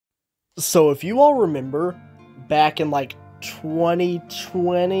So if you all remember back in like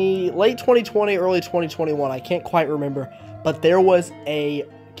 2020, late 2020, early 2021, I can't quite remember, but there was a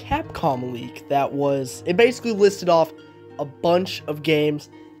Capcom leak it basically listed off a bunch of games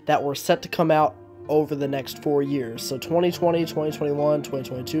that were set to come out over the next 4 years. So 2020, 2021,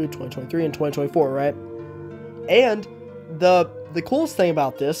 2022, 2023, and 2024, right? And the coolest thing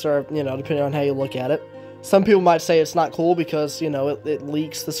about this, or depending on how you look at it, some people might say it's not cool because, it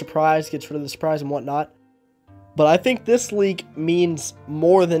leaks the surprise, gets rid of the surprise and whatnot. But I think this leak means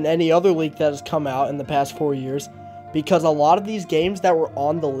more than any other leak that has come out in the past 4 years, because a lot of these games that were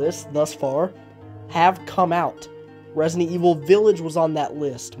on the list thus far have come out. Resident Evil Village was on that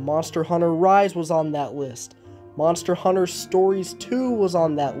list. Monster Hunter Rise was on that list. Monster Hunter Stories 2 was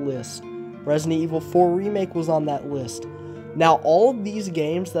on that list. Resident Evil 4 Remake was on that list. Now, all of these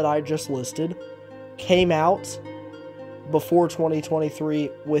games that I just listed came out before 2023,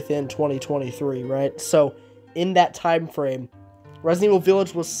 within 2023, right? So, in that time frame, Resident Evil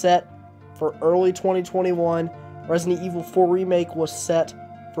Village was set for early 2021. Resident Evil 4 Remake was set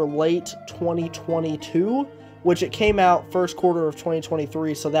for late 2022, which it came out first quarter of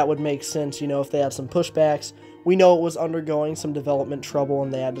 2023, so that would make sense, if they had some pushbacks. We know it was undergoing some development trouble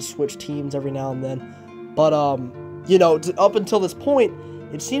and they had to switch teams every now and then. But, up until this point,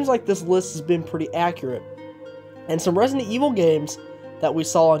 it seems like this list has been pretty accurate. And some Resident Evil games that we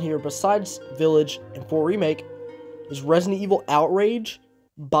saw on here, besides Village and 4 Remake, is Resident Evil Outrage,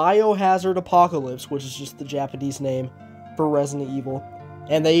 Biohazard Apocalypse, which is just the Japanese name for Resident Evil.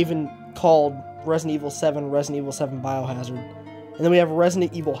 And they even called Resident Evil 7 Biohazard. And then we have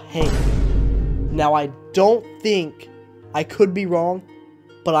Resident Evil Hank. Now, I don't think, I could be wrong,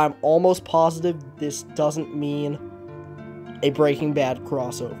 but I'm almost positive this doesn't mean a Breaking Bad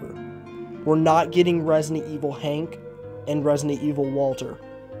crossover. We're not getting Resident Evil Hank and Resident Evil Walter.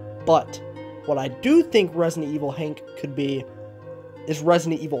 But what I do think Resident Evil Hank could be is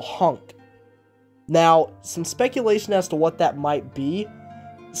Resident Evil Hunk. Now, some speculation as to what that might be,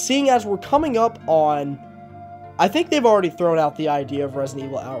 seeing as we're coming up on, I think they've already thrown out the idea of Resident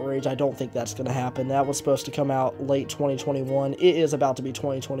Evil Outrage. I don't think that's going to happen. That was supposed to come out late 2021. It is about to be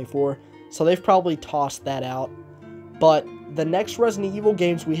 2024, so they've probably tossed that out. But the next Resident Evil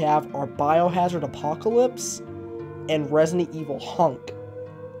games we have are Biohazard Apocalypse and Resident Evil Hunk.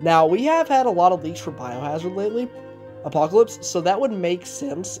 Now, we have had a lot of leaks for Biohazard lately, Apocalypse, so that would make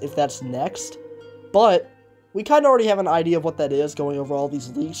sense if that's next. But we kind of already have an idea of what that is going over all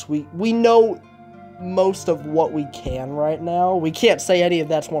these leaks. We know most of what we can right now. We can't say any of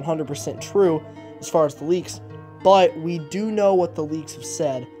that's 100% true as far as the leaks, but we do know what the leaks have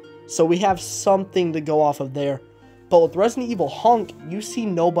said, so we have something to go off of there. But with Resident Evil Hunk, you see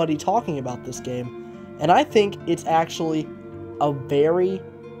nobody talking about this game, and I think it's actually a very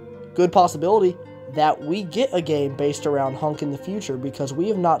good possibility that we get a game based around Hunk in the future, because we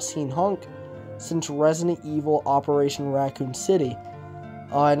have not seen Hunk since Resident Evil Operation Raccoon City.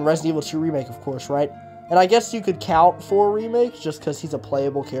 And Resident Evil 2 Remake, of course, right? And I guess you could count 4 Remake just because he's a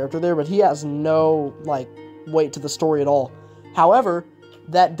playable character there, but he has no, weight to the story at all. However,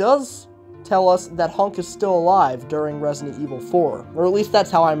 that does tell us that Hunk is still alive during Resident Evil 4. Or at least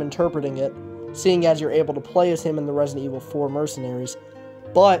that's how I'm interpreting it, seeing as you're able to play as him in the Resident Evil 4 Mercenaries.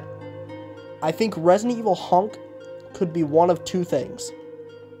 But I think Resident Evil Hunk could be one of two things.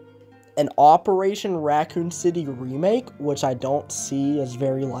 An Operation Raccoon City remake, which I don't see as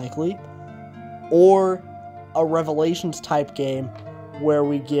very likely, or a Revelations type game where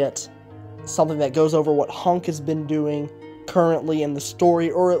we get something that goes over what Hunk has been doing currently in the story,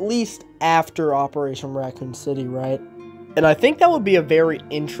 or at least after Operation Raccoon City, right? And I think that would be a very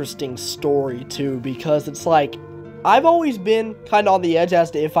interesting story too, because it's like, I've always been kind of on the edge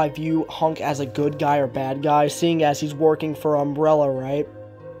as to if I view Hunk as a good guy or bad guy, seeing as he's working for Umbrella, right?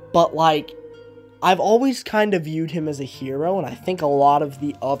 But, I've always kind of viewed him as a hero, and I think a lot of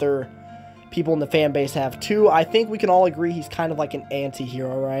the other people in the fan base have too. I think we can all agree he's kind of like an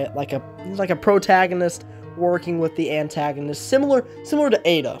anti-hero, right? He's like a protagonist working with the antagonist, similar to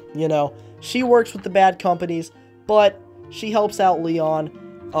Ada, She works with the bad companies, but she helps out Leon,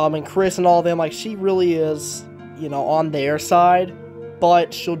 and Chris and all of them. She really is, on their side,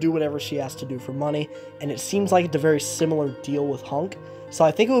 but she'll do whatever she has to do for money, and it seems like it's a very similar deal with Hunk. So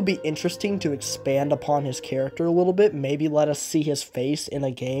I think it would be interesting to expand upon his character a little bit, maybe let us see his face in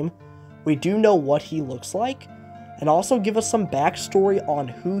a game. We do know what he looks like, and also give us some backstory on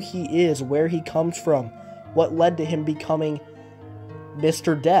who he is, where he comes from, what led to him becoming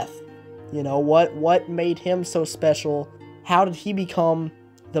Mr. Death. What made him so special? How did he become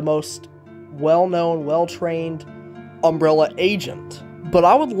the most well-known, well-trained Umbrella agent? But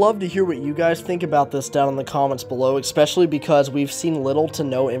I would love to hear what you guys think about this down in the comments below, especially because we've seen little to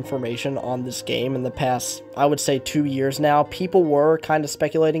no information on this game in the past, I would say, 2 years now. People were kind of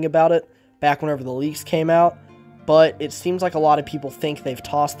speculating about it back whenever the leaks came out, but it seems like a lot of people think they've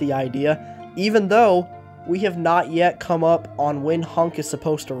tossed the idea, even though we have not yet come up on when Hunk is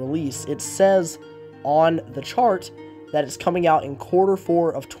supposed to release. It says on the chart that it's coming out in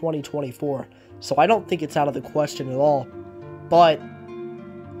Q4 of 2024, so I don't think it's out of the question at all, but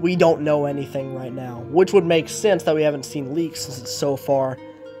we don't know anything right now, which would make sense that we haven't seen leaks since it's so far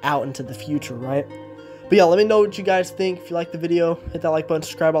out into the future, right? But yeah, let me know what you guys think. If you like the video, hit that like button,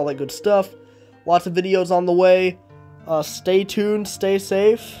 subscribe, all that good stuff. Lots of videos on the way. Stay tuned, stay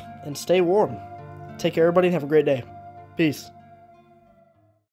safe, and stay warm. Take care, everybody, and have a great day. Peace.